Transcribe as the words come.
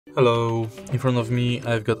Hello, in front of me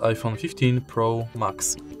I've got iPhone 15 Pro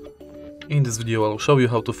Max. In this video I'll show you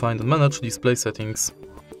how to find and manage display settings.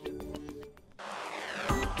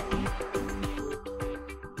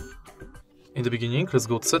 In the beginning, let's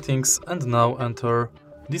go to settings and now enter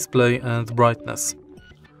display and brightness.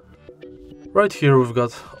 Right here we've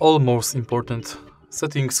got all most important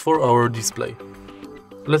settings for our display.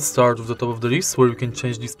 Let's start with the top of the list, where we can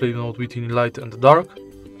change display mode between light and dark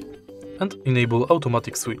and enable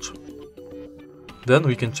automatic switch. Then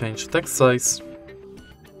we can change text size,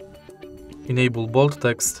 enable bold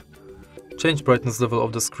text, change brightness level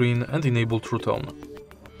of the screen and enable True Tone.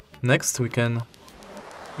 Next we can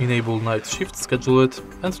enable night shift, schedule it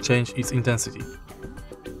and change its intensity.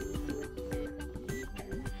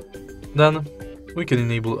 Then we can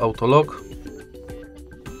enable auto lock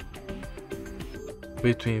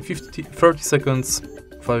between 30 seconds,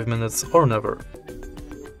 5 minutes or never.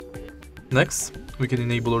 Next, we can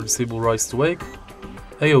enable or disable rise to wake,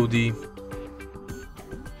 AOD,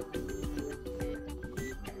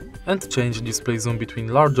 and change display zoom between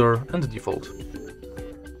larger and default.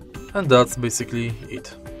 And that's basically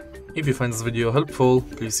it. If you find this video helpful,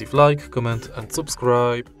 please leave like, comment and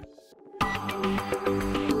subscribe.